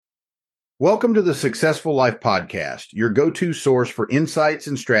Welcome to the Successful Life Podcast, your go-to source for insights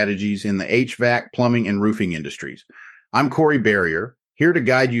and strategies in the HVAC, plumbing, and roofing industries. I'm Corey Barrier, here to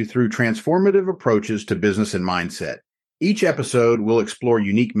guide you through transformative approaches to business and mindset. Each episode will explore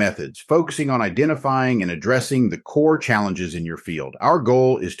unique methods, focusing on identifying and addressing the core challenges in your field. Our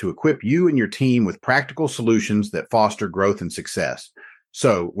goal is to equip you and your team with practical solutions that foster growth and success.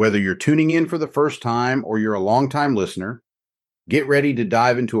 So, whether you're tuning in for the first time or you're a longtime listener, get ready to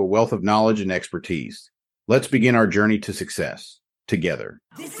dive into a wealth of knowledge and expertise. Let's begin our journey to success together.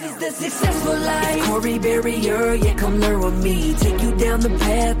 This is the Successful Life. Corey Barrier, yeah, come learn with me. Take you down the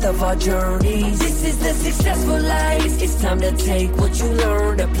path of our journeys. This is the Successful Life. It's time to take what you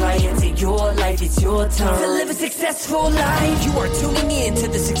learned, apply it to your life. It's your turn to live a successful life. You are tuning in to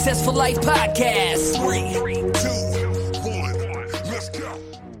the Successful Life Podcast. 3, 2, 1, let's go.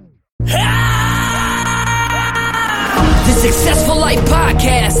 The Successful Life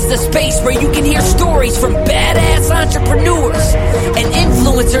Podcast is a space where you can hear stories from badass entrepreneurs and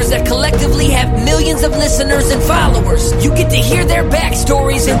influencers that collectively have millions of listeners and followers. You get to hear their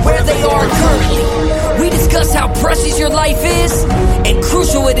backstories and where they are currently. We discuss how precious your life is and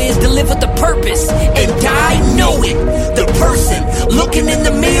crucial it is to live with a purpose and die knowing the person looking in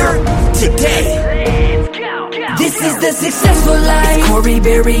the mirror today. This is the Successful Life. It's Corey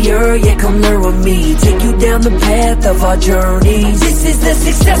Barrier, yeah, come learn with me. Take you down the path of our journeys. This is the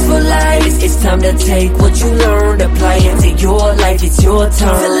Successful Life. It's time to take what you learned, apply it to your life. It's your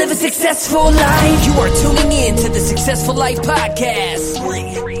turn to live a successful life. You are tuning in to the Successful Life Podcast.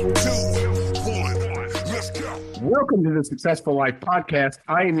 3, 2, 1, let's go. Welcome to the Successful Life Podcast.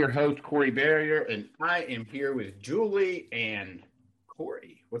 I am your host, Corey Barrier, and I am here with Julie and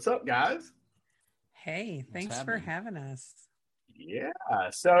Corey. What's up, guys? Hey, thanks for having us. Yeah.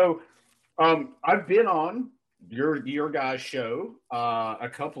 So I've been on your guys' show a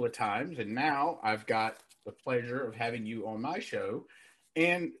couple of times, and now I've got the pleasure of having you on my show.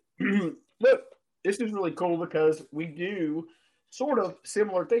 And look, this is really cool because we do sort of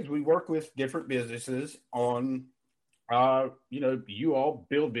similar things. We work with different businesses on, you all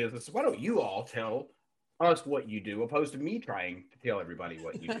build businesses. Why don't you all tell us what you do, opposed to me trying to tell everybody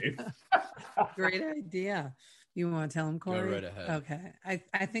what you do? Great idea. You want to tell him, Corey? Go right ahead. Okay.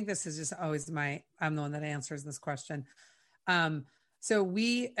 I think this is just always I'm the one that answers this question. So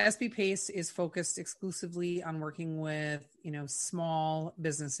SB Pace is focused exclusively on working with, small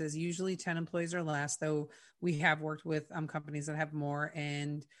businesses, usually 10 employees or less, though we have worked with companies that have more,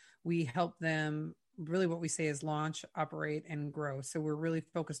 and we help them. Really what we say is launch, operate, and grow. So we're really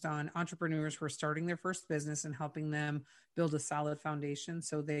focused on entrepreneurs who are starting their first business and helping them build a solid foundation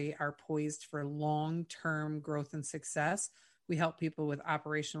so they are poised for long-term growth and success. We help people with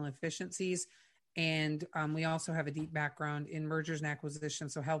operational efficiencies. And we also have a deep background in mergers and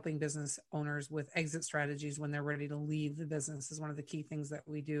acquisitions. So helping business owners with exit strategies when they're ready to leave the business is one of the key things that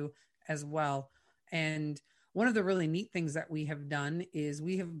we do as well. And one of the really neat things that we have done is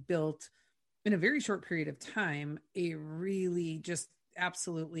we have built, in a very short period of time, a really just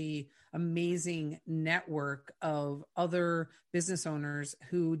absolutely amazing network of other business owners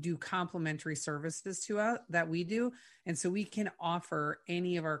who do complementary services to us that we do. And so we can offer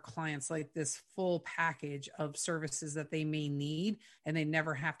any of our clients like this full package of services that they may need, and they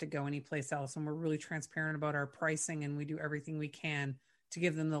never have to go anyplace else. And we're really transparent about our pricing, and we do everything we can to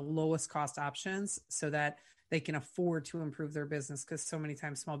give them the lowest cost options so that they can afford to improve their business, because so many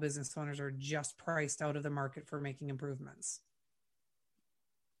times small business owners are just priced out of the market for making improvements.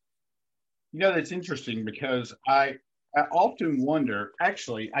 That's interesting because I often wonder,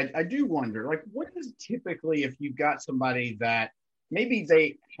 actually, I do wonder, like, what is typically, if you've got somebody that maybe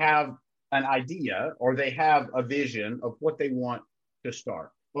they have an idea or they have a vision of what they want to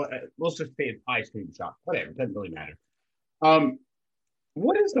start. Well, let's just say an ice cream shop, whatever, it doesn't really matter.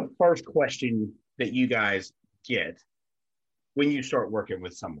 What is the first question that you guys get when you start working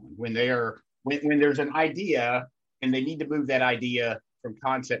with someone, when there's an idea and they need to move that idea from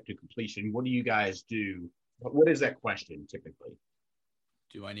concept to completion? What do you guys do? What is that question typically?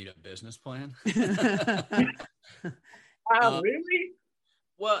 Do I need a business plan? Really?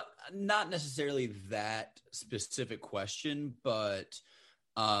 Well, not necessarily that specific question, but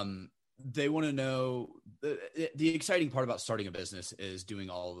they want to know the exciting part about starting a business is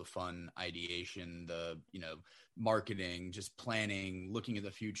doing all the fun ideation, the, marketing, just planning, looking at the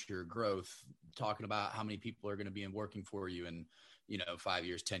future growth, talking about how many people are going to be working for you in, 5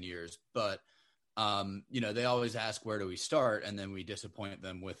 years, 10 years. But, they always ask, where do we start? And then we disappoint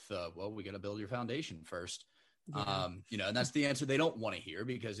them with, we got to build your foundation first. Yeah. And that's the answer they don't want to hear,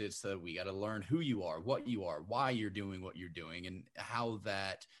 because it's we got to learn who you are, what you are, why you're doing what you're doing, and how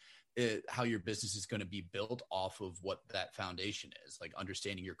that how your business is going to be built off of what that foundation is, like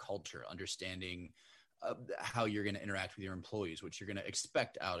understanding your culture, understanding how you're going to interact with your employees, what you're going to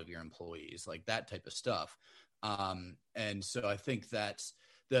expect out of your employees, like that type of stuff. And so I think that's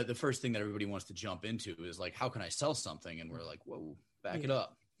the first thing that everybody wants to jump into is like, how can I sell something? And we're like, whoa, back it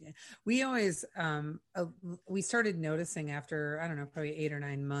up. Yeah. We always, we started noticing after, I don't know, probably 8 or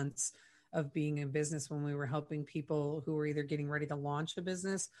 9 months of being in business, when we were helping people who were either getting ready to launch a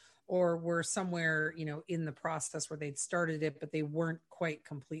business or were somewhere, you know, in the process where they'd started it, but they weren't quite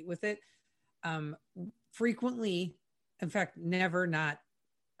complete with it. Frequently, in fact, never not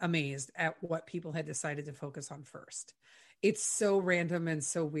amazed at what people had decided to focus on first. It's so random and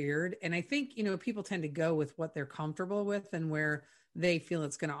so weird. And I think, you know, people tend to go with what they're comfortable with and where they feel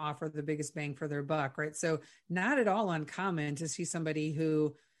it's going to offer the biggest bang for their buck, right? So not at all uncommon to see somebody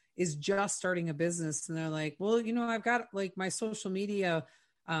who is just starting a business and they're like, well, you know, I've got like my social media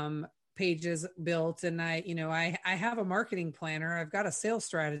pages built, and I have a marketing planner, I've got a sales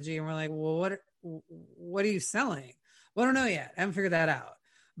strategy. And we're like, well, what are you selling? Well, I don't know yet. I haven't figured that out.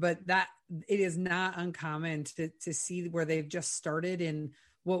 But that it is not uncommon to see where they've just started in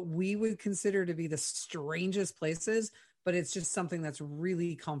what we would consider to be the strangest places, but it's just something that's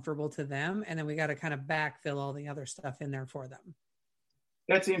really comfortable to them. And then we got to kind of backfill all the other stuff in there for them.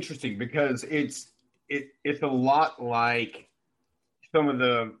 That's interesting because it's a lot like some of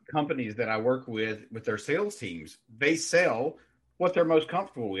the companies that I work with their sales teams. They sell what they're most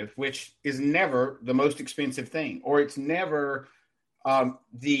comfortable with, which is never the most expensive thing, or it's never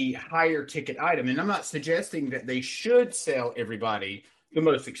the higher ticket item. And I'm not suggesting that they should sell everybody the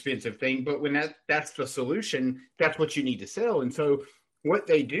most expensive thing, but when that's the solution, that's what you need to sell. And so what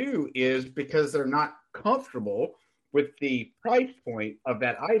they do is, because they're not comfortable with the price point of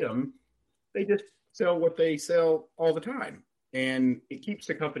that item, they just sell what they sell all the time. And it keeps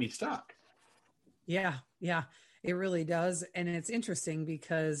the company stuck. Yeah, it really does. And it's interesting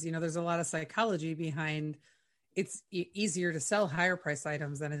because, you know, there's a lot of psychology behind it's easier to sell higher priced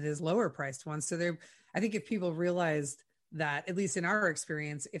items than it is lower priced ones. So I think if people realized that, at least in our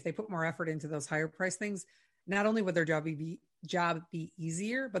experience, if they put more effort into those higher priced things, not only would their job be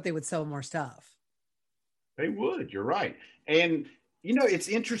easier, but they would sell more stuff. They would. You're right. And, you know, it's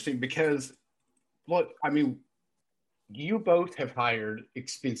interesting because, look, I mean, you both have hired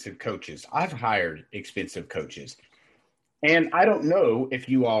expensive coaches. I've hired expensive coaches. And I don't know if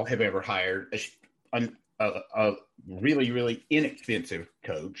you all have ever hired a really, really inexpensive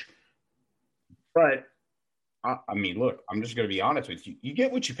coach. But, I mean, look, I'm just going to be honest with you. You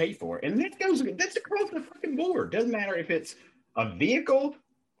get what you pay for. And that's across the fucking board. Doesn't matter if it's a vehicle,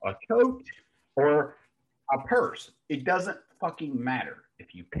 a coach, or a purse. It doesn't fucking matter.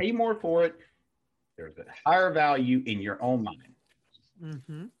 If you pay more for it, there's a higher value in your own mind.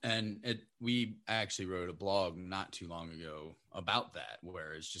 Mm-hmm. And we actually wrote a blog not too long ago about that,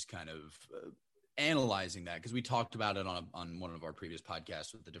 where it's just kind of analyzing that, because we talked about it on one of our previous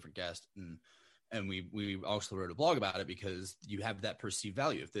podcasts with a different guest, and we also wrote a blog about it because you have that perceived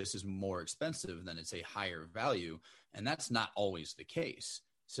value. If this is more expensive, then it's a higher value, and that's not always the case.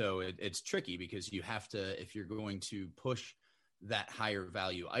 So it's tricky because you have to, if you're going to push that higher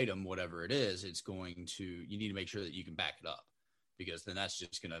value item, whatever it is, you need to make sure that you can back it up, because then that's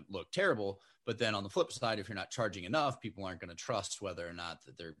just going to look terrible. But then on the flip side, if you're not charging enough, people aren't going to trust whether or not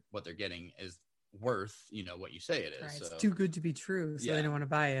that what they're getting is worth, you know, what you say it is. Right. So, it's too good to be true. So they don't want to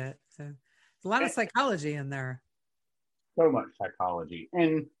buy it. So there's a lot of psychology in there. So much psychology.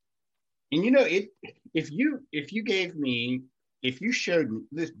 And you know, if you showed me,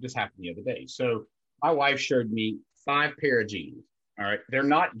 this happened the other day. So my wife showed me 5 pair of jeans. All right. They're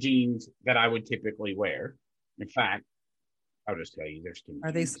not jeans that I would typically wear. In fact, I'll just tell you, they're skinny jeans.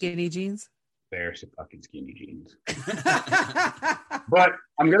 Are they skinny jeans? They're some fucking skinny jeans. But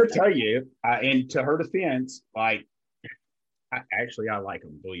I'm going to tell you, and to her defense, like, I like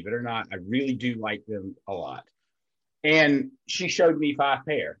them, believe it or not. I really do like them a lot. And she showed me 5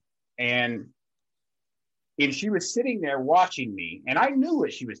 pair. And she was sitting there watching me, and I knew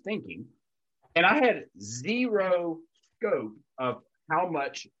what she was thinking. And I had zero scope of how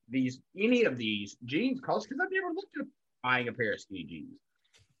much any of these jeans cost, because I've never looked at buying a pair of skinny jeans.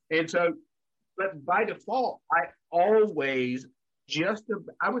 And so, but by default, I always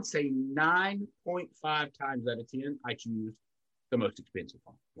I would say 9.5 times out of 10, I choose the most expensive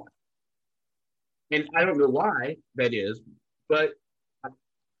one. And I don't know why that is, but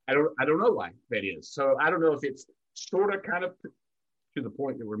I don't know why that is. So I don't know if it's sort of kind of to the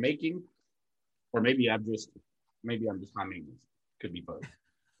point that we're making, or maybe I'm just humming. Could be both.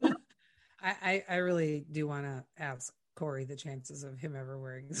 I really do want to ask Corey, the chances of him ever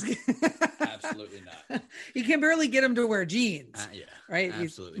wearing Absolutely not. You can barely get him to wear jeans. Yeah, right.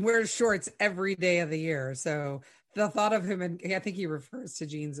 Absolutely. He wears shorts every day of the year. So the thought of him, and I think he refers to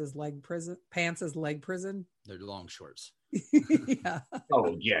jeans as pants as leg prison. They're long shorts. Yeah.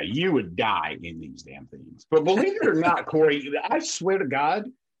 Oh yeah, you would die in these damn things. But believe it or not, Corey, I swear to God,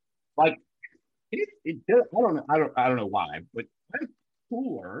 like it does, I don't know why, but I'm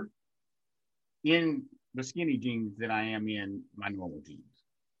cooler in the skinny jeans than I am in my normal jeans.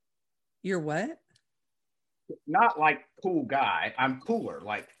 You're what? Not like cool guy. I'm cooler,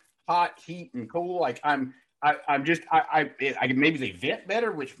 like hot, heat, and cool. Like I'm just maybe they vent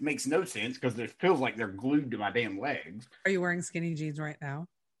better, which makes no sense because it feels like they're glued to my damn legs. Are you wearing skinny jeans right now?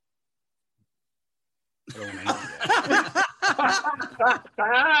 I don't want to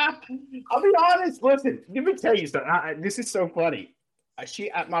I'll be honest. Listen, let me tell you something. This is so funny.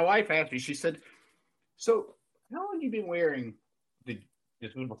 My wife asked me. She said, "So, how long have you been wearing the?"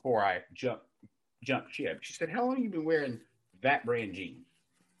 This was before I jumped ship. She said, "How long have you been wearing that brand jeans?"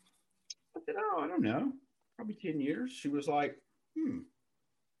 I said, "Oh, I don't know. Probably 10 years." She was like,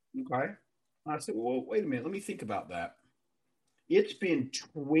 "Okay." I said, "Well, wait a minute. Let me think about that. It's been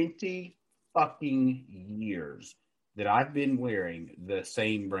 20 fucking years that I've been wearing the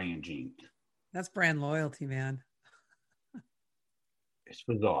same brand jeans." That's brand loyalty, man. It's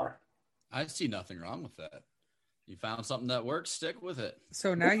bizarre. I see nothing wrong with that. You found something that works, stick with it.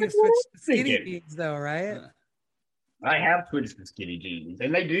 So now you've switched to skinny jeans, though, right? I have switched to skinny jeans,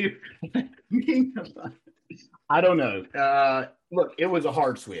 and they do. I don't know. Look, it was a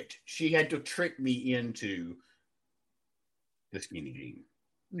hard switch. She had to trick me into the skinny jeans.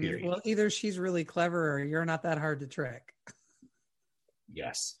 Period. Well, either she's really clever or you're not that hard to trick.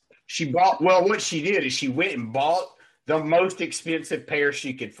 Yes. She bought, well, what she did is she went and bought the most expensive pair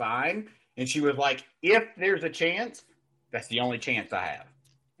she could find. And she was like, if there's a chance, that's the only chance I have.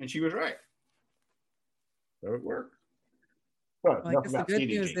 And she was right. So it worked. Well, I guess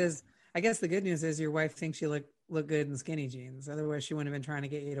the good news is your wife thinks you look good in skinny jeans. Otherwise, she wouldn't have been trying to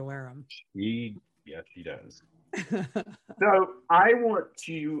get you to wear them. Yes, she does. So I want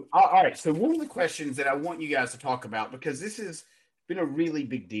to, all right. So one of the questions that I want you guys to talk about, because this has been a really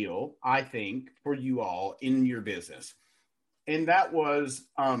big deal, I think, for you all in your business. And that was,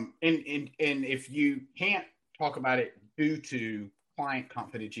 and if you can't talk about it due to client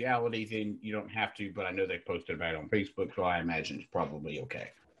confidentiality, then you don't have to, but I know they posted about it on Facebook, so I imagine it's probably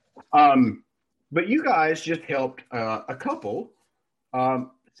okay. But you guys just helped a couple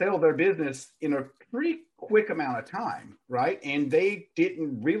sell their business in a pretty quick amount of time, right? And they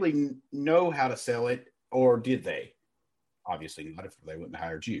didn't really know how to sell it, or did they? Obviously not, if they wouldn't have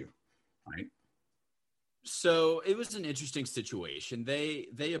hired you, right? So it was an interesting situation.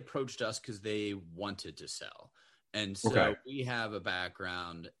 They approached us because they wanted to sell. And so we have a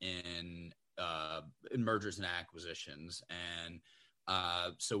background in mergers and acquisitions. And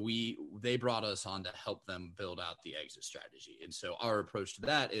so they brought us on to help them build out the exit strategy. And so our approach to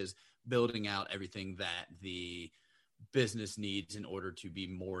that is building out everything that the business needs in order to be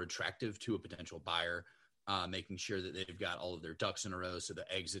more attractive to a potential buyer, making sure that they've got all of their ducks in a row so the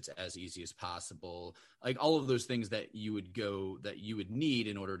exit's as easy as possible, like all of those things that you would need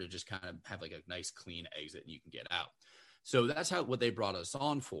in order to just kind of have like a nice clean exit and you can get out. So that's what they brought us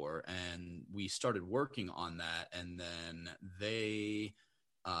on for, and we started working on that. And then they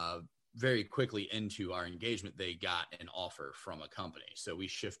very quickly into our engagement, they got an offer from a company. So we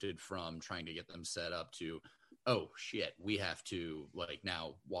shifted from trying to get them set up to, oh shit, we have to like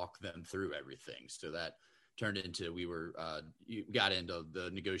now walk them through everything. So that turned into, you got into the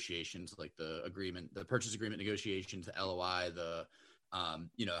negotiations, like the purchase agreement negotiations, the LOI,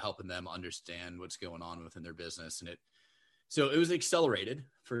 helping them understand what's going on within their business. So it was accelerated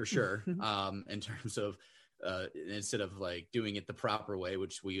for sure. In terms of, instead of like doing it the proper way,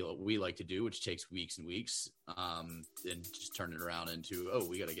 which we like to do, which takes weeks and weeks, and just turn it around into, oh,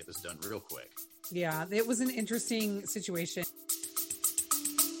 we got to get this done real quick. Yeah, it was an interesting situation.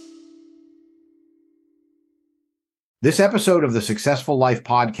 This episode of the Successful Life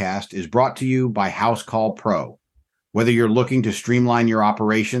podcast is brought to you by House Call Pro. Whether you're looking to streamline your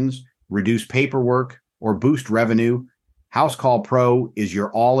operations, reduce paperwork, or boost revenue, House Call Pro is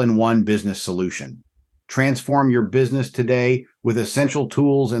your all-in-one business solution. Transform your business today with essential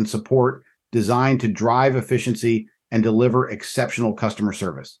tools and support designed to drive efficiency and deliver exceptional customer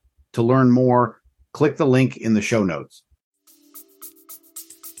service. To learn more, click the link in the show notes.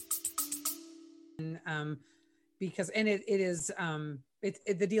 Because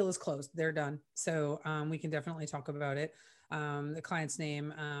the deal is closed. They're done. So we can definitely talk about it. The client's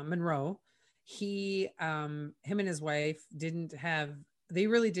name, Monroe, him and his wife they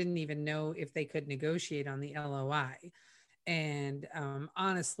really didn't even know if they could negotiate on the LOI. And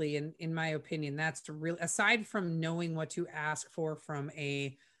honestly, in my opinion, that's real, aside from knowing what to ask for from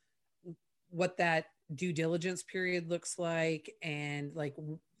what that due diligence period looks like, and like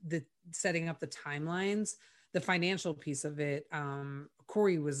the setting up the timelines, the financial piece of it,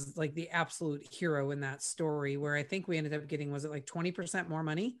 Corey was like the absolute hero in that story, where I think we ended up getting, was it like 20% more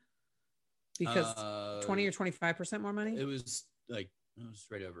money? Because 20 or 25% more money? It was right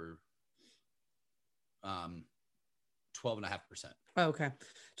over 12.5%. Oh, okay.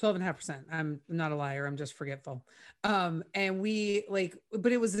 12.5%. I'm not a liar. I'm just forgetful. And we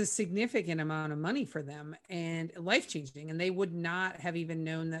but it was a significant amount of money for them and life-changing. And they would not have even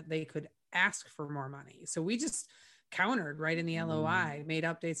known that they could ask for more money. So we just countered right in the LOI, made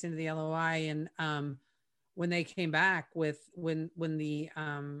updates into the LOI. And when they came back when the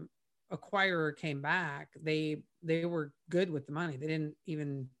acquirer came back, they were good with the money. They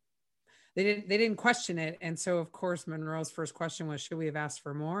didn't question it. And so of course, Monroe's first question was, should we have asked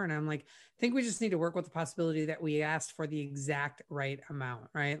for more? And I'm like, I think we just need to work with the possibility that we asked for the exact right amount,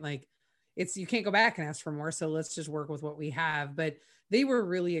 right? Like you can't go back and ask for more. So let's just work with what we have. But they were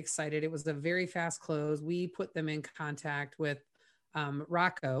really excited. It was a very fast close. We put them in contact with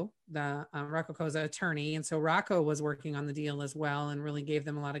Rocco, Rocco Koza attorney. And so Rocco was working on the deal as well and really gave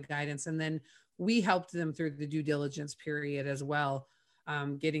them a lot of guidance. And then we helped them through the due diligence period as well,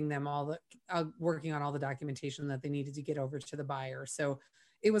 getting them working on all the documentation that they needed to get over to the buyer. So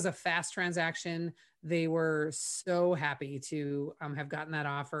it was a fast transaction. They were so happy to have gotten that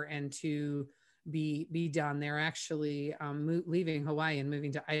offer and to be done. They're actually leaving Hawaii and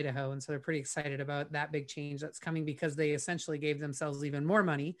moving to Idaho. And so they're pretty excited about that big change that's coming, because they essentially gave themselves even more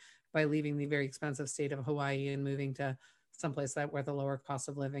money by leaving the very expensive state of Hawaii and moving to someplace with a lower cost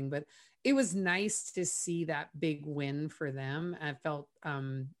of living. But it was nice to see that big win for them. I felt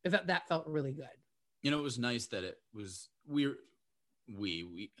that felt really good. It was nice that it was, we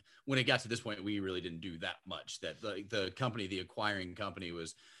when it got to this point, we really didn't do that much. That the company, the acquiring company,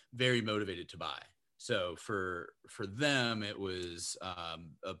 was very motivated to buy. So for them, it was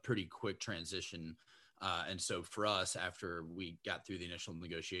a pretty quick transition. And so for us, after we got through the initial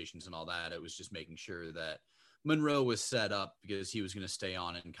negotiations and all that, it was just making sure that Monroe was set up, because he was going to stay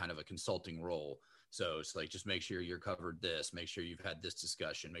on in kind of a consulting role. So it's like, just make sure you're covered this, make sure you've had this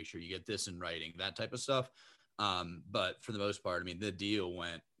discussion, make sure you get this in writing, that type of stuff. But for the most part, I mean, the deal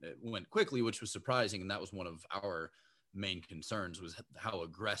went quickly, which was surprising. And that was one of our main concerns, was how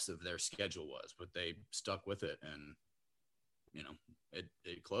aggressive their schedule was, but they stuck with it, and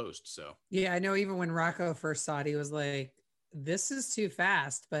it closed. So yeah, I know even when Rocco first saw it, he was like, this is too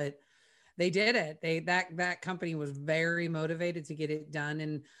fast, but they did it. That company was very motivated to get it done.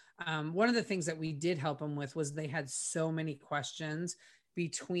 And one of the things that we did help them with was they had so many questions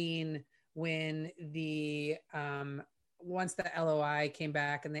between when once the LOI came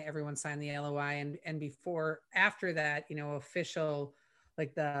back and everyone signed the LOI and after that, official,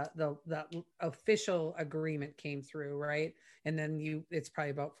 like the official agreement came through, right? And then it's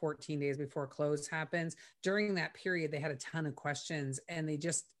probably about 14 days before close happens. During that period, they had a ton of questions, and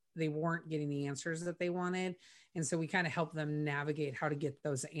they weren't getting the answers that they wanted. And so we kind of helped them navigate how to get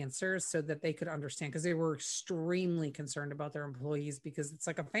those answers so that they could understand, because they were extremely concerned about their employees, because it's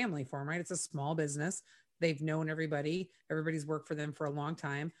like a family for them, right? It's a small business. They've known everybody's worked for them for a long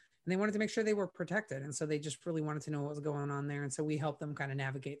time, and they wanted to make sure they were protected. And so they just really wanted to know what was going on there. And so we helped them kind of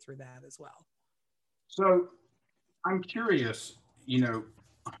navigate through that as well. So I'm curious,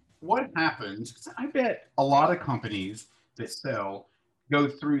 what happens? 'Cause I bet a lot of companies that sell go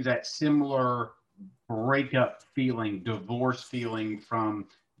through that similar breakup feeling, divorce feeling from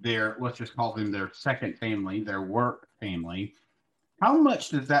their, let's just call them their second family, their work family. How much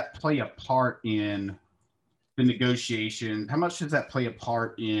does that play a part in the negotiation? How much does that play a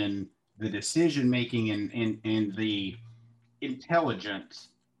part in the decision making and the intelligence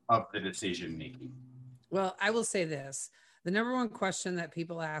of the decision making? Well, I will say this. The number one question that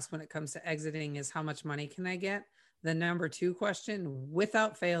people ask when it comes to exiting is, how much money can I get? The number two question,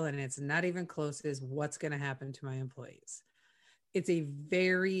 without fail, and it's not even close, is what's going to happen to my employees? It's a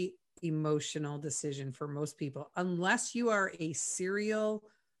very emotional decision for most people, unless you are a serial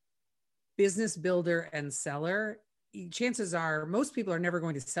business builder and seller. Chances are most people are never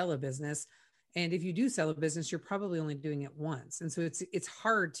going to sell a business. And if you do sell a business, you're probably only doing it once. And so it's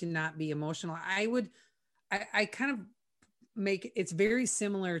hard to not be emotional. I kind of it's very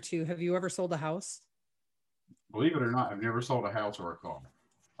similar to, have you ever sold a house? Believe it or not, I've never sold a house or a car.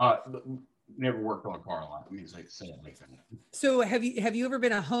 never worked on a car lot. I mean, it's like say it like that. So have you ever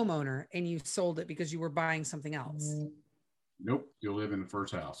been a homeowner and you sold it because you were buying something else? Nope. You'll live in the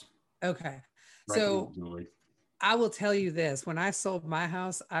first house. Okay. Right So now, Julie. I will tell you this, when I sold my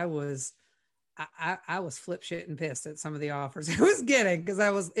house, I was flip shit and pissed at some of the offers I was getting,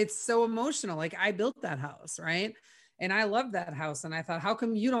 because it's so emotional. Like, I built that house, right? And I loved that house. And I thought, how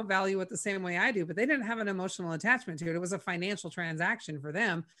come you don't value it the same way I do? But they didn't have an emotional attachment to it. It was a financial transaction for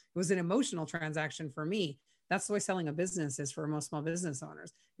them. It was an emotional transaction for me. That's the way selling a business is for most small business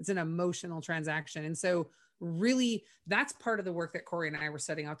owners. It's an emotional transaction. And so really, that's part of the work that Corey and I were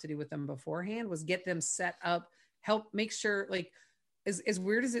setting out to do with them beforehand, was get them set up, help make sure, like, as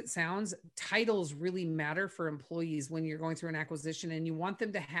weird as it sounds, titles really matter for employees when you're going through an acquisition, and you want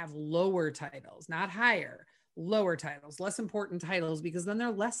them to have lower titles, not higher, lower titles, less important titles, because then they're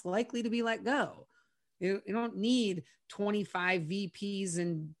less likely to be let go. You don't need 25 VPs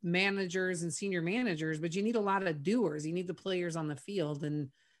and managers and senior managers, but you need a lot of doers. You need the players on the field. And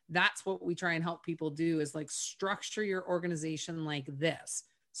that's what we try and help people do, is like structure your organization like this,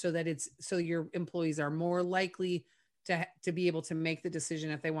 so that so your employees are more likely to be able to make the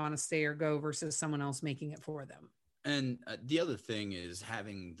decision if they want to stay or go, versus someone else making it for them. And the other thing is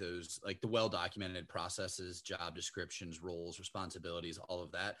having those, like, the well-documented processes, job descriptions, roles, responsibilities, all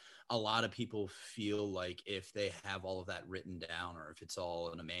of that. A lot of people feel like if they have all of that written down, or if it's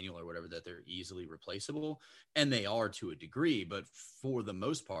all in a manual or whatever, that they're easily replaceable. And they are to a degree, but for the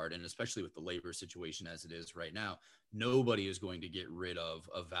most part, and especially with the labor situation as it is right now, nobody is going to get rid of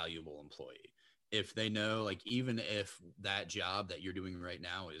a valuable employee. If they know, like, even if that job that you're doing right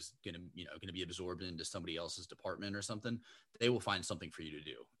now is going to be absorbed into somebody else's department or something, they will find something for you to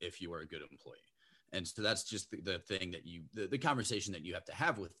do if you are a good employee. And so that's just the thing that the conversation that you have to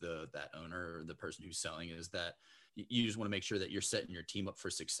have with that owner or the person who's selling, is that you just want to make sure that you're setting your team up for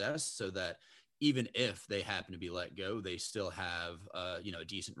success, so that even if they happen to be let go, they still have a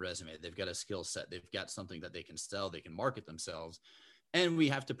decent resume. They've got a skill set. They've got something that they can sell. They can market themselves. And we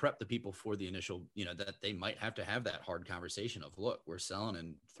have to prep the people for the initial, that they might have to have that hard conversation of, look, we're selling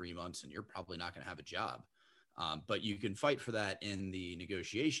in 3 months and you're probably not going to have a job. But you can fight for that in the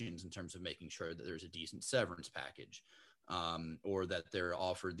negotiations, in terms of making sure that there's a decent severance package, or that they're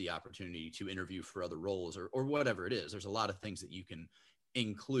offered the opportunity to interview for other roles, or whatever it is. There's a lot of things that you can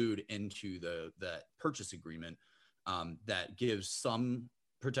include into that purchase agreement that gives some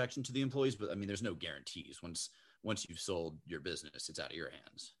protection to the employees. But I mean, there's no guarantees. Once you've sold your business, it's out of your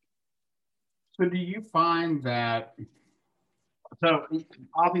hands. So do you find that, so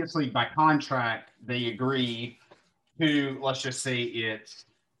obviously by contract, they agree to, let's just say it's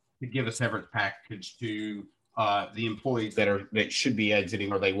to give a severance package to the employees that should be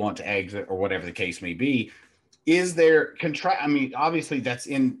exiting, or they want to exit, or whatever the case may be. Is there I mean, obviously that's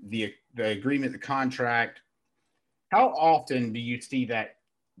in the agreement, the contract. How often do you see that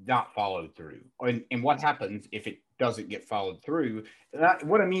not followed through, and what happens if it doesn't get followed through?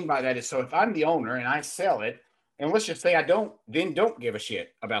 What I mean by that is, so if I'm the owner and I sell it, and let's just say I don't give a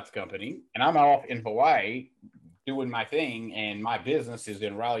shit about the company, and I'm off in Hawaii doing my thing, and my business is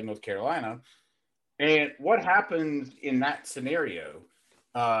in Raleigh, North Carolina, and what happens in that scenario?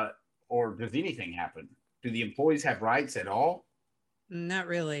 Or does anything happen? Do the employees have rights at all? Not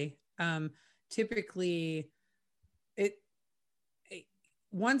really. Typically,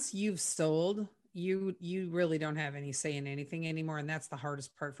 once you've sold, you really don't have any say in anything anymore. And that's the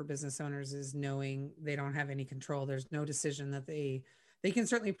hardest part for business owners, is knowing they don't have any control. There's no decision that they can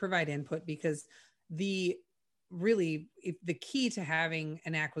certainly provide input, because the key to having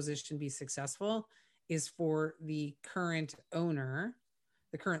an acquisition be successful is for the current owner,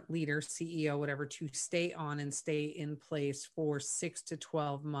 the current leader, CEO, whatever, to stay on and stay in place for 6 to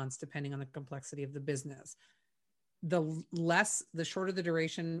 12 months, depending on the complexity of the business. The shorter the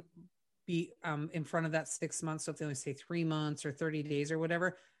duration be in front of that 6 months. So if they only say 3 months or 30 days or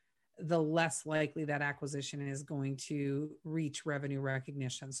whatever, the less likely that acquisition is going to reach revenue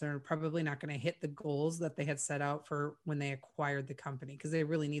recognition. So they're probably not going to hit the goals that they had set out for when they acquired the company, because they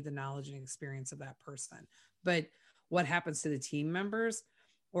really need the knowledge and experience of that person. But what happens to the team members,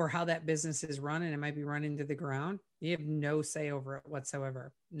 or how that business is run, and it might be run into the ground, you have no say over it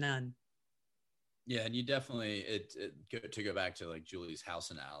whatsoever. None. Yeah, and you definitely, to go back to like Julie's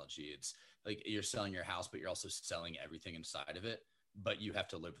house analogy, it's like you're selling your house, but you're also selling everything inside of it, but you have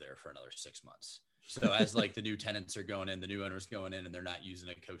to live there for another 6 months. So as like the new tenants are going in, the new owners going in, and they're not using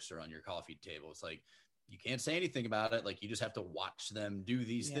a coaster on your coffee table, it's like, you can't say anything about it. Like, you just have to watch them do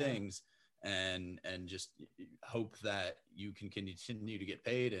these things and just hope that you can continue to get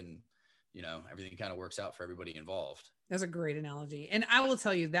paid, and, everything kind of works out for everybody involved. That's a great analogy. And I will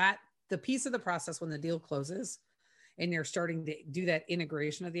tell you that the piece of the process when the deal closes and you're starting to do that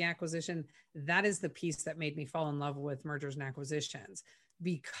integration of the acquisition, that is the piece that made me fall in love with mergers and acquisitions,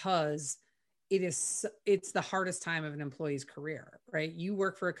 because it's the hardest time of an employee's career, right? You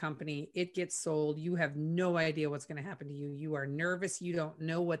work for a company, it gets sold, you have no idea what's going to happen to you. You are nervous. You don't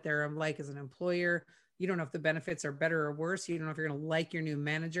know what they're like as an employer. You don't know if the benefits are better or worse. You don't know if you're going to like your new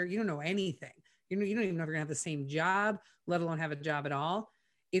manager. You don't know anything. You don't even know if you're going to have the same job, let alone have a job at all.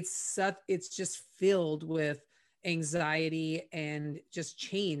 It's just filled with anxiety and just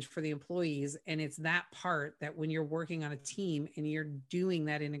change for the employees. And it's that part that when you're working on a team and you're doing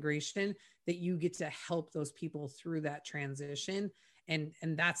that integration, that you get to help those people through that transition. And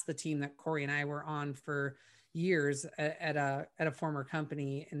that's the team that Corey and I were on for years at a former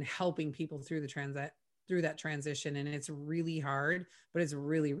company, and helping people through that transition. And it's really hard, but it's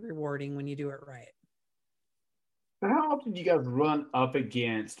really rewarding when you do it right. How often do you guys run up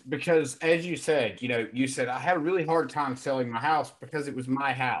against, because as you said, you said, I had a really hard time selling my house because it was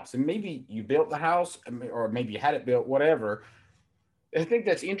my house, and maybe you built the house or maybe you had it built, whatever. I think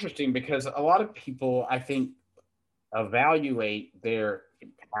that's interesting because a lot of people, I think, evaluate their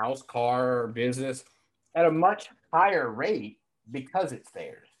house, car, or business at a much higher rate because it's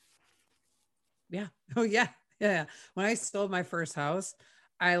theirs. Yeah. Oh yeah. Yeah. When I sold my first house,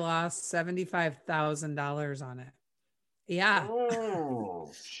 I lost $75,000 on it. Yeah.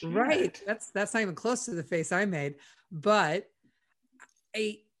 Oh, right. That's not even close to the face I made. But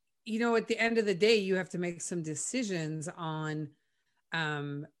at the end of the day, you have to make some decisions on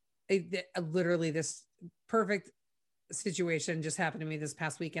literally this perfect situation just happened to me this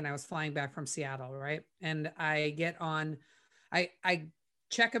past weekend. I was flying back from Seattle, right? And I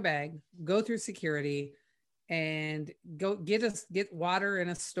check a bag, go through security, and go get water in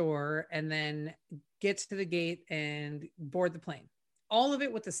a store, and then get to the gate and board the plane. All of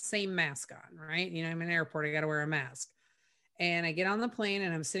it with the same mask on, right? I'm in an airport, I got to wear a mask. And I get on the plane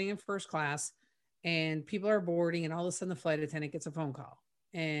and I'm sitting in first class, and people are boarding, and all of a sudden the flight attendant gets a phone call,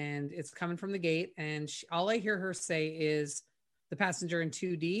 and it's coming from the gate. And all I hear her say is, the passenger in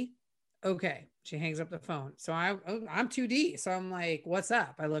 2D. Okay. She hangs up the phone. So I'm 2D. So I'm like, what's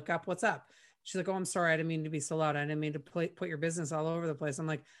up? I look up, what's up? She's like, oh, I'm sorry. I didn't mean to be so loud. I didn't mean to put your business all over the place. I'm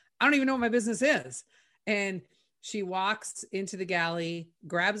like, I don't even know what my business is. And she walks into the galley,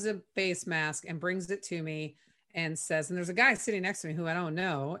 grabs a face mask and brings it to me and says, and there's a guy sitting next to me who I don't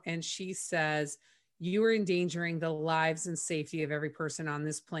know. And she says, you are endangering the lives and safety of every person on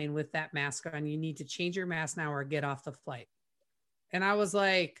this plane with that mask on. You need to change your mask now or get off the flight. And I was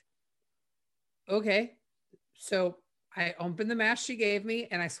like, okay. So I opened the mask she gave me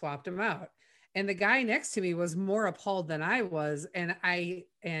and I swapped them out. And the guy next to me was more appalled than I was. And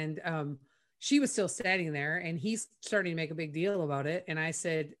she was still standing there, and he's starting to make a big deal about it. And I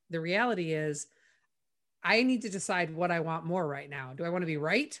said, the reality is I need to decide what I want more right now. Do I want to be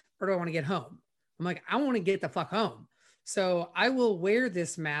right, or do I want to get home? I'm like, I want to get the fuck home. So I will wear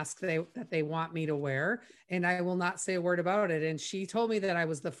this mask that they want me to wear, and I will not say a word about it. And she told me that I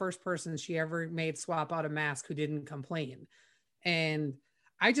was the first person she ever made swap out a mask who didn't complain. And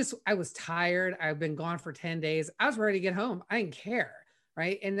I was tired. I've been gone for 10 days. I was ready to get home. I didn't care.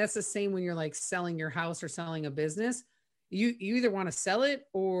 Right. And that's the same when you're like selling your house or selling a business. You either want to sell it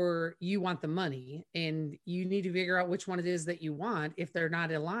or you want the money, and you need to figure out which one it is that you want if they're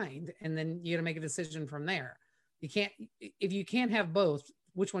not aligned. And then you got to make a decision from there. If you can't have both,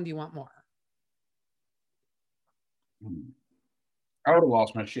 which one do you want more? I would have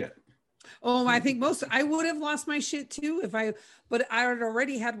lost my shit. Oh, I think I would have lost my shit too but I had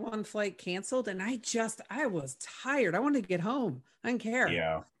already had one flight canceled, and I was tired. I wanted to get home. I didn't care.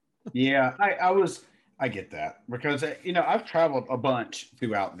 Yeah. I get that because, I've traveled a bunch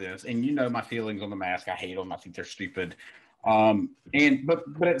throughout this, and my feelings on the mask. I hate them. I think they're stupid. But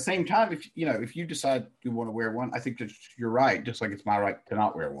at the same time, if you decide you want to wear one, I think that you're right. Just like it's my right to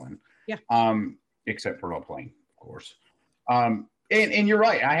not wear one. Yeah. Except for a plane, of course. And you're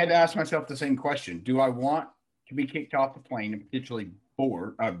right. I had to ask myself the same question. Do I want to be kicked off the plane and potentially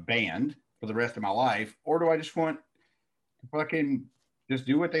banned for the rest of my life? Or do I just want to fucking just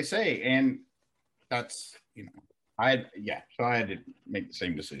do what they say? And that's, so I had to make the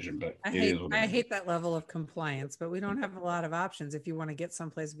same decision, but I hate that level of compliance, but we don't have a lot of options if you want to get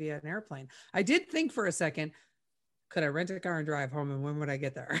someplace via an airplane. I did think for a second, could I rent a car and drive home, and when would I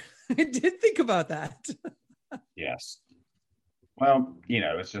get there? I did think about that. Yes. Well,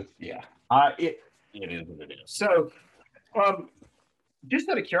 it's just, it is what it is. So, just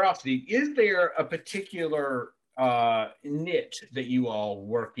out of curiosity, is there a particular niche that you all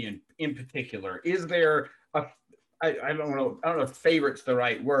work in particular? Is there I don't know if favorite's the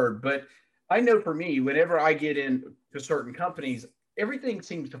right word, but I know for me, whenever I get into certain companies, everything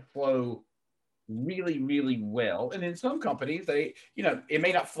seems to flow really, really well. And in some companies, it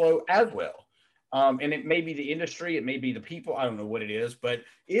may not flow as well. And it may be the industry, it may be the people. I don't know what it is, but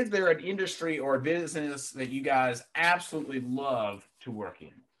is there an industry or a business that you guys absolutely love to work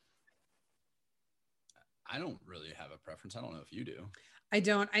in? I don't really have a preference. I don't know if you do. I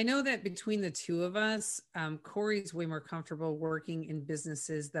don't. I know that between the two of us, Corey's way more comfortable working in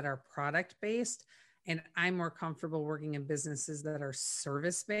businesses that are product based, and I'm more comfortable working in businesses that are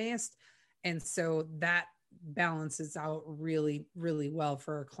service based. And so that balances out really, really well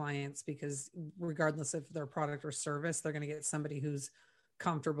for our clients, because regardless of their product or service, they're going to get somebody who's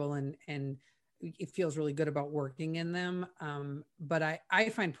comfortable and it feels really good about working in them. But I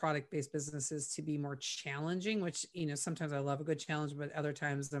find product-based businesses to be more challenging, which, sometimes I love a good challenge, but other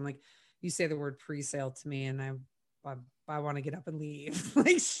times I'm like, you say the word pre-sale to me and I want to get up and leave.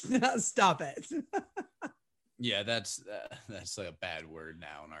 Like, stop it. Yeah, that's like a bad word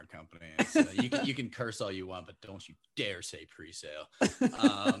now in our company. You can curse all you want, but don't you dare say pre-sale.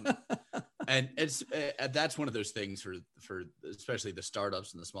 And that's one of those things for especially the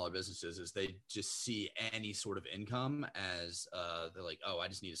startups and the smaller businesses, is they just see any sort of income as they're like, oh, I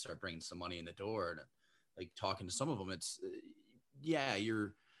just need to start bringing some money in the door. And like talking to some of them, it's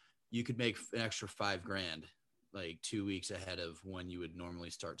you could make an extra $5,000 like 2 weeks ahead of when you would normally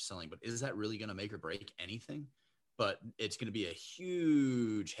start selling. But is that really going to make or break anything? But it's going to be a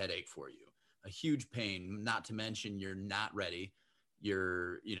huge headache for you, a huge pain, not to mention you're not ready.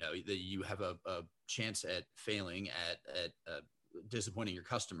 You have a chance at failing, at disappointing your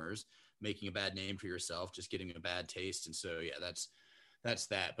customers, making a bad name for yourself, just getting a bad taste. And so, yeah, that's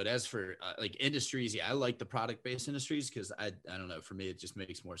that. But as for like industries, I like the product-based industries, because I don't know, for me, it just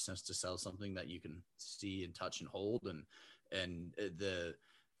makes more sense to sell something that you can see and touch and hold. And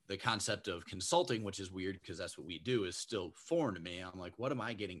the concept of consulting, which is weird because that's what we do, is still foreign to me. I'm like, what am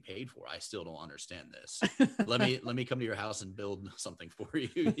I getting paid for? I still don't understand this. let me come to your house and build something for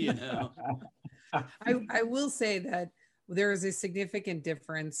you. I will say that there is a significant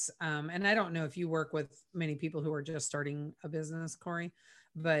difference. And I don't know if you work with many people who are just starting a business, Corey,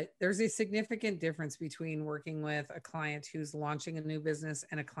 but there's a significant difference between working with a client who's launching a new business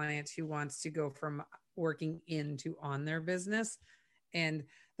and a client who wants to go from working into on their business. And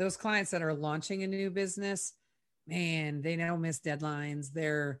those clients that are launching a new business, man, they don't miss deadlines.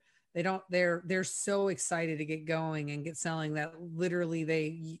 They're so excited to get going and get selling that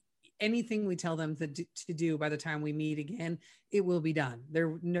literally anything we tell them to do by the time we meet again, it will be done. There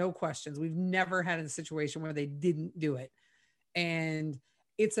are no questions. We've never had a situation where they didn't do it. And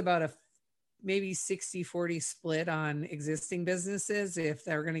it's about a maybe 60-40 split on existing businesses. If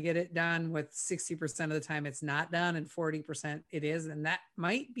they're going to get it done, with 60% of the time it's not done and 40% it is. And that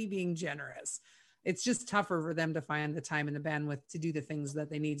might be being generous. It's just tougher for them to find the time and the bandwidth to do the things that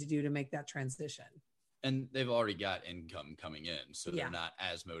they need to do to make that transition. And they've already got income coming in, so they're not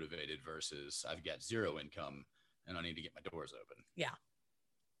as motivated versus I've got zero income and I need to get my doors open. Yeah.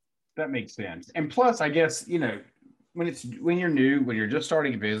 That makes sense. And plus, I guess, when you're new, when you're just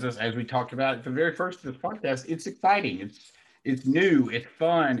starting a business, as we talked about at the very first of this podcast, it's exciting. It's new, it's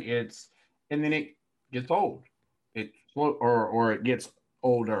fun, and then it gets old. Or it gets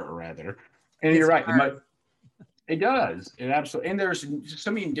older rather. And you're right. It does. It absolutely. And there's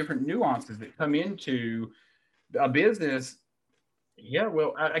so many different nuances that come into a business. Yeah,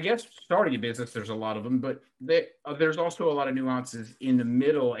 well, I guess starting a business, there's a lot of them, but there's also a lot of nuances in the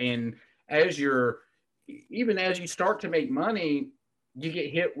middle. And even as you start to make money, you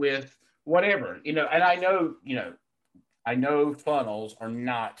get hit with whatever, and I know funnels are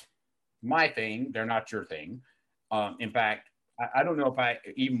not my thing. They're not your thing. In fact, I don't know if I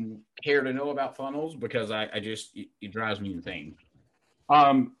even care to know about funnels, because it drives me insane.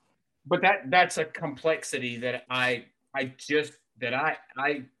 But that's a complexity that I've just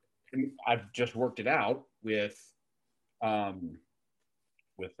worked it out with a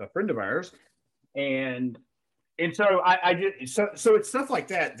friend of ours. And so so it's stuff like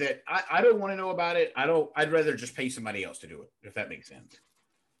that I don't want to know about it. I'd rather just pay somebody else to do it, if that makes sense.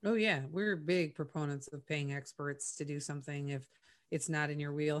 Oh yeah. We're big proponents of paying experts to do something if it's not in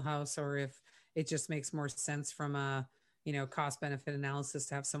your wheelhouse, or if it just makes more sense from a, cost benefit analysis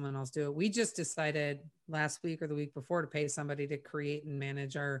to have someone else do it. We just decided last week or the week before to pay somebody to create and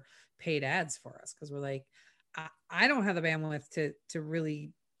manage our paid ads for us. Cause we're like, I don't have the bandwidth to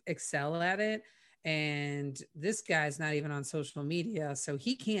really excel at it. And this guy's not even on social media, so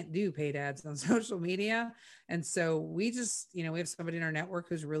he can't do paid ads on social media. And so we just, we have somebody in our network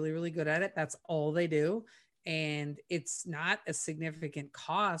who's really, really good at it. That's all they do. and it's not a significant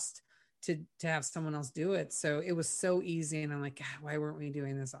cost to have someone else do it. So it was so easy. And I'm like, God, why weren't we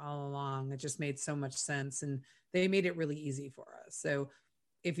doing this all along? It just made so much sense. And they made it really easy for us. So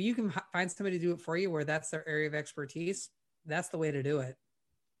if you can find somebody to do it for you where that's their area of expertise, that's the way to do it.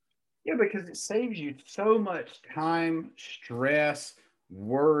 Yeah, because it saves you so much time, stress,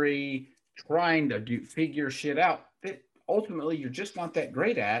 worry, trying to figure shit out that ultimately you're just not that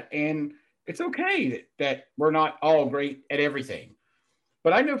great at. And it's okay that we're not all great at everything.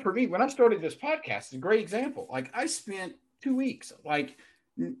 But I know for me, when I started this podcast, it's a great example. Like I spent 2 weeks, like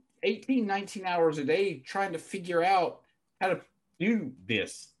 18, 19 hours a day trying to figure out how to do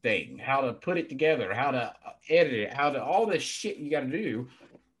this thing, how to put it together, how to edit it, how to all this shit you got to do,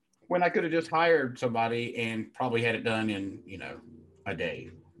 when I could have just hired somebody and probably had it done in, a day.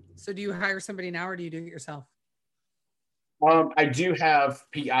 So do you hire somebody now or do you do it yourself? I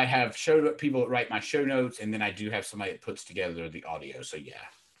have people that write my show notes, and then I do have somebody that puts together the audio. So yeah,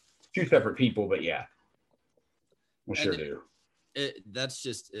 two separate people, but yeah, we'll sure do. That's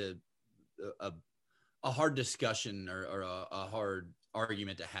just a hard discussion or a hard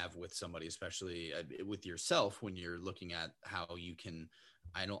argument to have with somebody, especially with yourself when you're looking at how you can.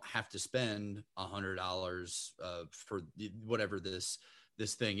 I don't have to spend $100 for whatever this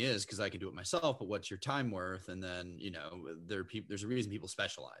thing is because I can do it myself, but what's your time worth? And then, there's a reason people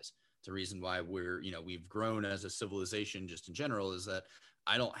specialize. It's a reason why we've grown as a civilization just in general, is that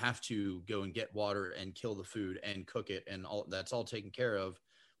I don't have to go and get water and kill the food and cook it and all that's all taken care of.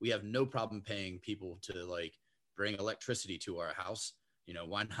 We have no problem paying people to like bring electricity to our house.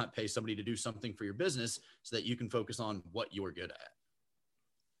 Why not pay somebody to do something for your business so that you can focus on what you're good at?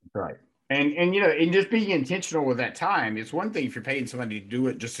 Right. And just being intentional with that time, it's one thing if you're paying somebody to do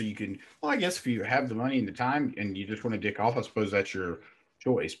it just so you can, well, I guess if you have the money and the time and you just want to dick off, I suppose that's your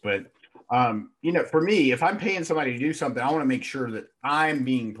choice. But, for me, if I'm paying somebody to do something, I want to make sure that I'm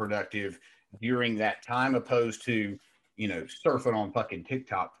being productive during that time, opposed to, surfing on fucking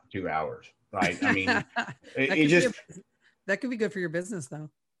TikTok for 2 hours. Right. I mean, that could be good for your business though.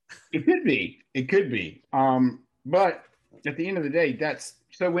 It could be. But at the end of the day,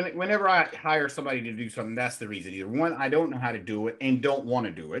 whenever I hire somebody to do something, that's the reason. Either one, I don't know how to do it and don't want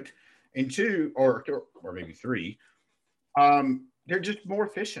to do it. And two, or maybe three, they're just more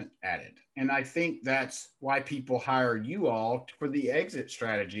efficient at it. And I think that's why people hire you all for the exit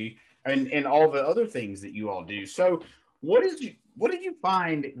strategy and all the other things that you all do. So what did you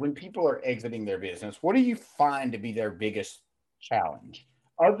find when people are exiting their business? What do you find to be their biggest challenge?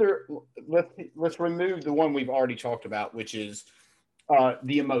 Let's remove the one we've already talked about, which is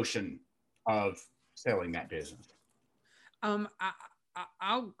the emotion of selling that business.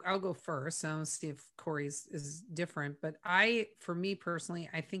 I'll go first. I'll see if Corey's is different, but for me personally,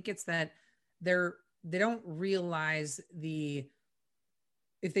 I think it's that they don't realize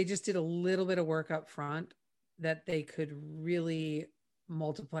if they just did a little bit of work up front, that they could really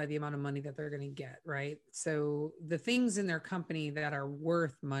multiply the amount of money that they're going to get. Right. So the things in their company that are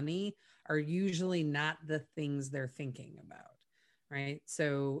worth money are usually not the things they're thinking about. Right.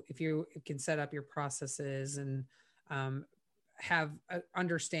 So if you can set up your processes and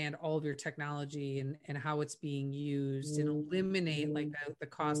understand all of your technology and how it's being used and eliminate like the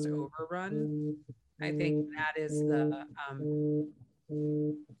cost overrun, I think that is the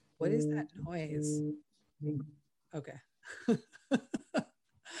what is that noise? Okay.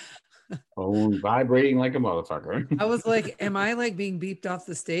 Phone vibrating like a motherfucker. I was like, am I like being beeped off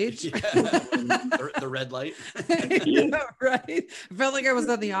the stage? Yeah. the red light. Yeah, right. I felt like I was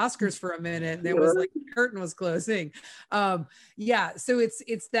on the Oscars for a minute and it was like the curtain was closing. Yeah. So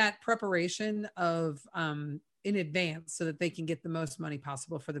it's that preparation of in advance so that they can get the most money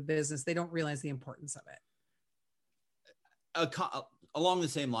possible for the business. They don't realize the importance of it. Along the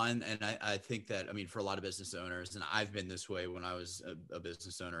same line, and I think that, I mean, for a lot of business owners, and I've been this way when I was a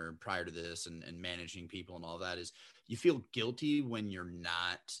business owner prior to this and managing people and all that, is you feel guilty when you're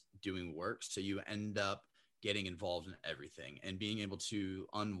not doing work. So you end up getting involved in everything, and being able to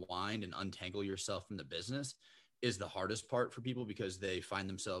unwind and untangle yourself from the business is the hardest part for people, because they find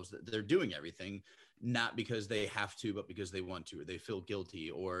themselves that they're doing everything, not because they have to, but because they want to, or they feel guilty,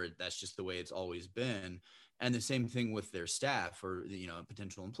 or that's just the way it's always been. And the same thing with their staff or,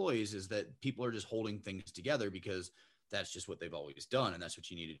 potential employees, is that people are just holding things together because that's just what they've always done. And that's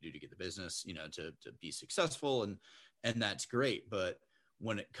what you need to do to get the business, to be successful. And that's great. But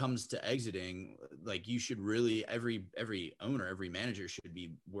when it comes to exiting, like, you should really, every owner, every manager should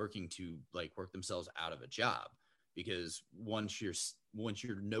be working to like work themselves out of a job, because once you're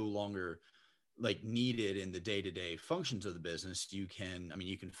no longer like needed in the day-to-day functions of the business, you can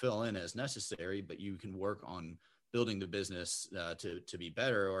fill in as necessary, but you can work on building the business to be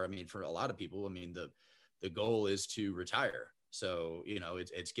better. Or, I mean, for a lot of people, I mean, the goal is to retire. So, you know,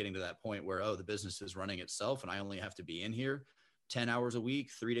 it's getting to that point where, oh, the business is running itself and I only have to be in here 10 hours a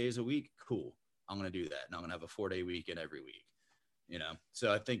week, 3 days a week. Cool. I'm going to do that. And I'm going to have a 4-day weekend every week, you know?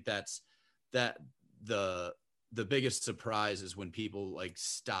 So I think that's the biggest surprise is when people like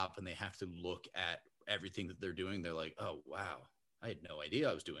stop and they have to look at everything that they're doing. They're like, oh, wow, I had no idea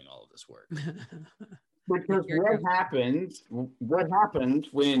I was doing all of this work. Because what happens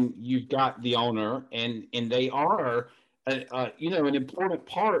when you've got the owner and they are, an important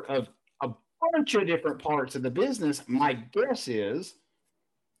part of a bunch of different parts of the business. My guess is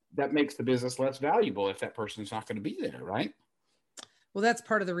that makes the business less valuable if that person's not going to be there, right? Well, that's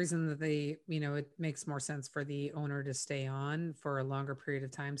part of the reason that it makes more sense for the owner to stay on for a longer period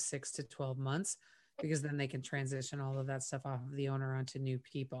of time, 6 to 12 months, because then they can transition all of that stuff off of the owner onto new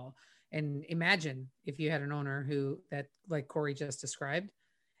people. And imagine if you had an owner that like Corey just described,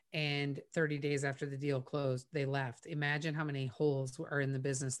 and 30 days after the deal closed, they left. Imagine how many holes are in the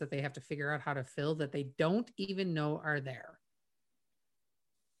business that they have to figure out how to fill that they don't even know are there.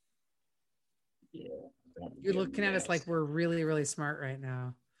 Yeah. You're looking at us like we're really, really smart right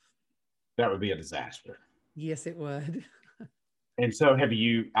now. That would be a disaster. Yes, it would. And so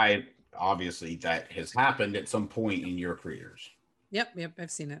obviously that has happened at some point in your careers. Yep.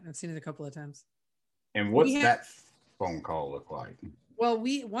 I've seen it. I've seen it a couple of times. And what's that phone call look like? Well,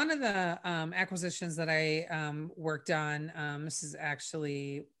 one of the acquisitions that I worked on, this is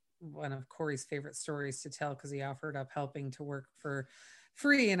actually one of Corey's favorite stories to tell because he offered up helping to work for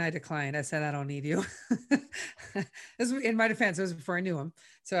free and I declined. I said, I don't need you. In my defense, it was before I knew him.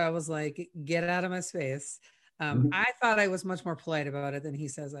 So I was like, get out of my space. I thought I was much more polite about it than he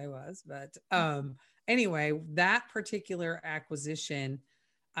says I was. But anyway, that particular acquisition,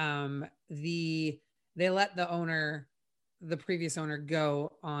 they let the previous owner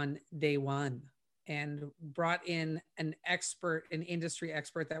go on day one and brought in an industry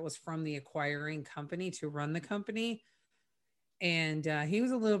expert that was from the acquiring company to run the company. And he was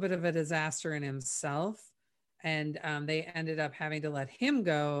a little bit of a disaster in himself. And they ended up having to let him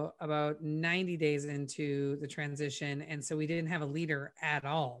go about 90 days into the transition. And so we didn't have a leader at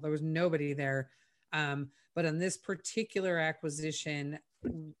all. There was nobody there. But on this particular acquisition,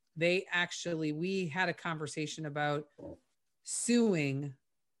 we had a conversation about suing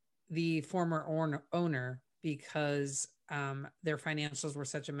the former owner because their financials were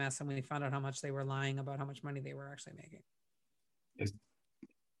such a mess. And we found out how much they were lying about how much money they were actually making.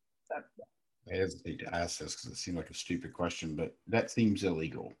 I hesitate to ask this because it seemed like a stupid question, but that seems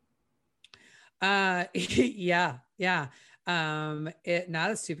illegal. Yeah. Not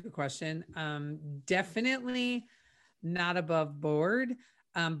a stupid question. Definitely not above board.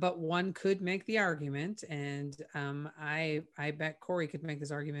 But one could make the argument, and I bet Corey could make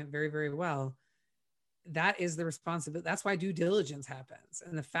this argument very, very well. That is the responsibility. That's why due diligence happens.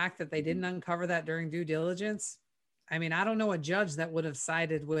 And the fact that they didn't uncover that during due diligence, I mean, I don't know a judge that would have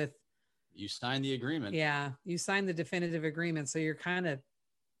sided with. You signed the agreement. Yeah, you signed the definitive agreement. So you're kind of,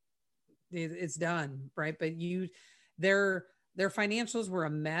 it's done, right? But their financials were a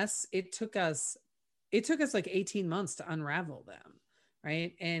mess. It took us like 18 months to unravel them.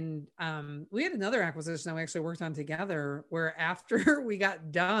 Right. And we had another acquisition that we actually worked on together where after we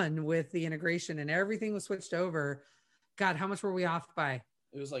got done with the integration and everything was switched over, God, how much were we off by?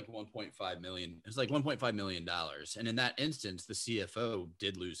 It was like $1.5 million. It was like $1.5 million. And in that instance, the CFO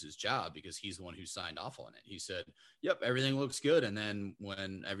did lose his job because he's the one who signed off on it. He said, yep, everything looks good. And then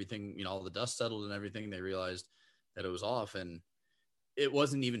when everything, all the dust settled and everything, they realized that it was off. And it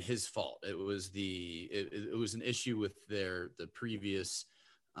wasn't even his fault. It was it was an issue with the previous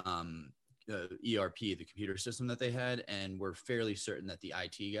ERP, the computer system that they had. And we're fairly certain that the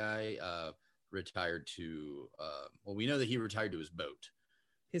IT guy retired to, we know that he retired to his boat.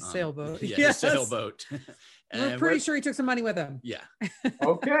 His sailboat. Yeah, yes. His sailboat. We're pretty sure he took some money with him. Yeah.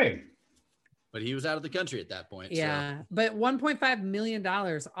 Okay. But he was out of the country at that point. Yeah. So. But $1.5 million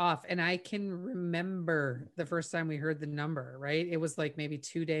off. And I can remember the first time we heard the number, right? It was like maybe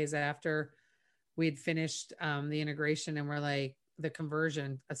 2 days after we'd finished the integration and we're like,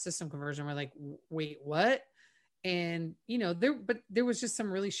 a system conversion. We're like, wait, what? And, there was just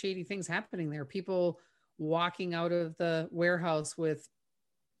some really shady things happening there. People walking out of the warehouse with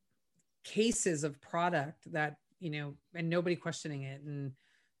cases of product that, and nobody questioning it. And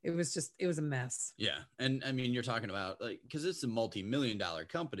it was a mess. Yeah. And I mean, you're talking about because it's a multi-million-dollar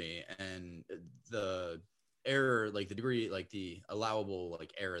company and the error, like the degree, like the allowable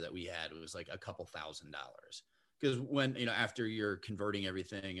like error that we had was like a couple $1,000. Because when, you know, after you're converting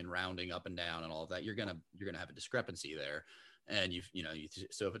everything and rounding up and down and all of that, you're gonna have a discrepancy there. And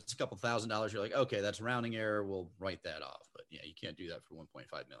so if it's a couple $1,000, you're like, okay, that's rounding error, we'll write that off. But yeah, you can't do that for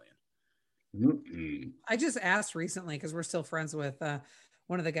 1.5 million. Mm-hmm. I just asked recently, because we're still friends with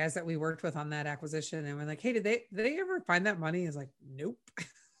one of the guys that we worked with on that acquisition, and we're like, hey, did they ever find that money? He's like, nope.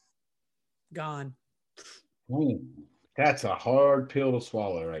 Gone. That's a hard pill to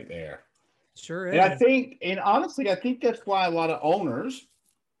swallow right there. Sure is. And honestly, I think that's why a lot of owners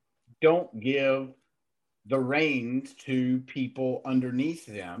don't give the reins to people underneath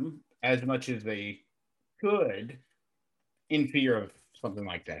them as much as they could, in fear of something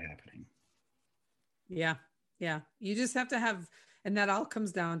like that happening. Yeah. You just have to have, and that all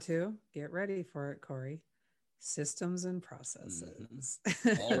comes down to, get ready for it, Corey, systems and processes.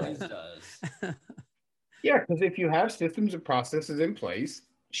 Always does. Yeah, because if you have systems and processes in place,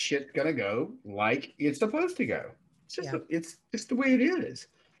 shit's gonna go like it's supposed to go. It's just the way it is.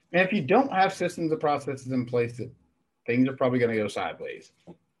 And if you don't have systems and processes in place, that things are probably going to go sideways.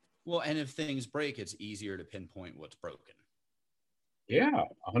 Well, and if things break, it's easier to pinpoint what's broken. Yeah,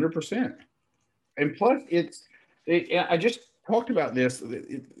 100%. And plus, I just talked about this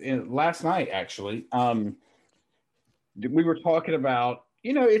last night, actually. We were talking about,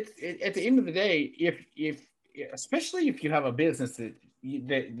 at the end of the day, if especially if you have a business that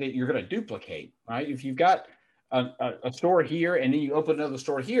you're going to duplicate, right? If you've got a store here and then you open another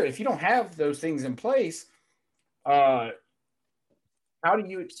store here, if you don't have those things in place, how do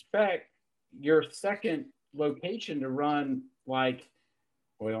you expect your second location to run like,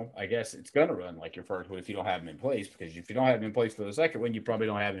 well, I guess it's going to run like your first one if you don't have them in place, because if you don't have them in place for the second one, you probably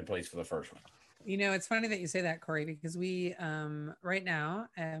don't have them in place for the first one. It's funny that you say that, Corey, because we right now,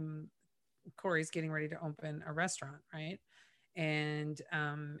 Corey's getting ready to open a restaurant, right? And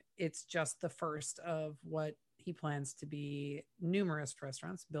it's just the first of what he plans to be numerous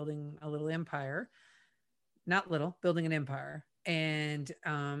restaurants, building a little empire, building an empire. And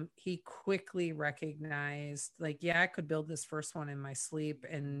he quickly recognized, like, I could build this first one in my sleep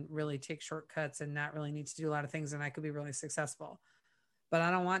and really take shortcuts and not really need to do a lot of things, and I could be really successful. But I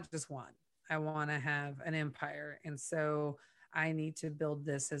don't want just one. I want to have an empire. And so I need to build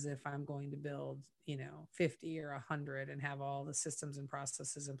this as if I'm going to build, 50 or 100 and have all the systems and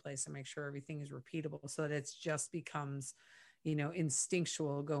processes in place and make sure everything is repeatable so that it just becomes,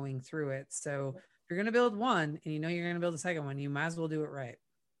 instinctual going through it. So if you're going to build one and you're going to build a second one, you might as well do it right.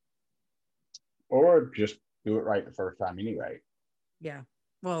 Or just do it right the first time anyway. Yeah.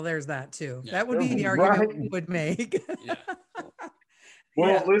 Well, there's that too. Yeah. That would be the argument we would make. Yeah.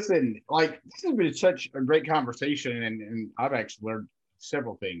 Well, listen, this has been such a great conversation, and I've actually learned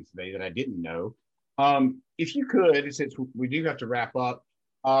several things today that I didn't know. If you could, since we do have to wrap up,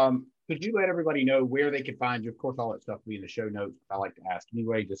 could you let everybody know where they can find you? Of course, all that stuff will be in the show notes. I like to ask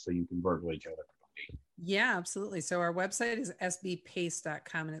anyway, just so you can verbally tell everybody. Yeah, absolutely. So our website is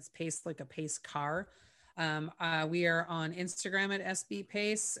sbpace.com, and it's pace like a pace car. We are on Instagram at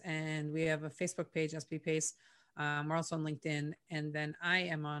SBPace, and we have a Facebook page, SB Pace. We're also on LinkedIn, and then I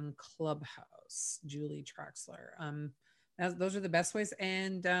am on Clubhouse, Julie Troxler. Those are the best ways.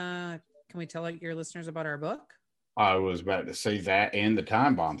 And can we tell your listeners about our book? I was about to say that and the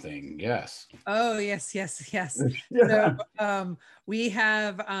time bomb thing. Yes. Oh, yes. Yeah. So we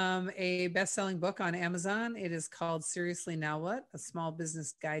have a best-selling book on Amazon. It is called Seriously Now What? A Small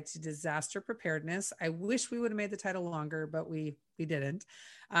Business Guide to Disaster Preparedness. I wish we would have made the title longer, but we didn't.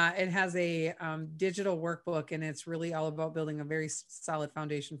 It has a digital workbook, and it's really all about building a very solid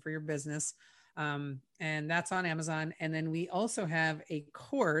foundation for your business. And that's on Amazon. And then we also have a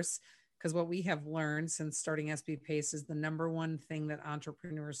course, because what we have learned since starting SB Pace is the number one thing that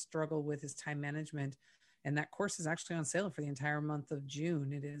entrepreneurs struggle with is time management. And that course is actually on sale for the entire month of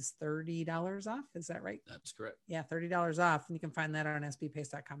June. It is $30 off. Is that right? That's correct. Yeah, $30 off. And you can find that on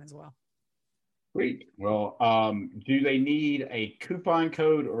sbpace.com as well. Great. Well, do they need a coupon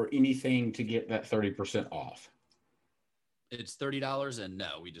code or anything to get that 30% off? It's $30, and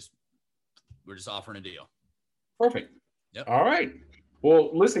no, we're just offering a deal. Perfect. Yep. All right.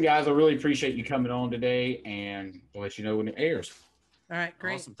 Well, listen, guys, I really appreciate you coming on today, and we'll let you know when it airs. All right,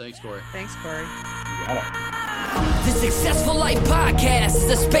 great. Awesome. Thanks, Corey. Thanks, Corey. You got it. The Successful Life Podcast is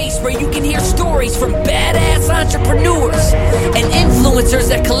a space where you can hear stories from badass entrepreneurs and influencers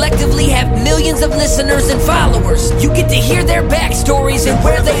that collectively have millions of listeners and followers. You get to hear their backstories and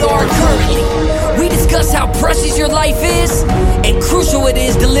where they are currently. We discuss how precious your life is and crucial it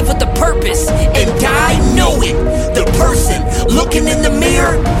is to live with a purpose and die knowing the person looking in the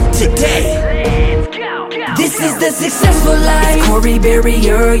mirror today. is the successful life. It's Corey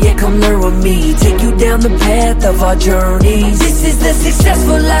Barrier, yeah, come learn with me. Take you down the path of our journeys. This is the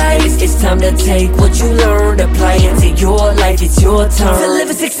successful life. It's time to take what you learned, apply it to your life. It's your turn to live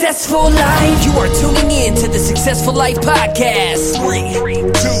a successful life. You are tuning in to the Successful Life Podcast. 3,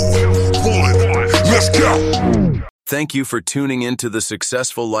 2, 1, let's go. Thank you for tuning in to the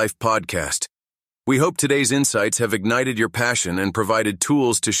Successful Life Podcast. We hope today's insights have ignited your passion and provided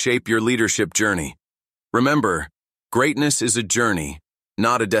tools to shape your leadership journey. Remember, greatness is a journey,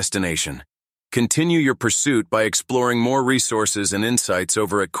 not a destination. Continue your pursuit by exploring more resources and insights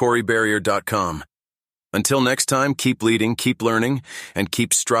over at CoreyBarrier.com. Until next time, keep leading, keep learning, and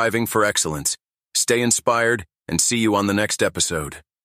keep striving for excellence. Stay inspired, and see you on the next episode.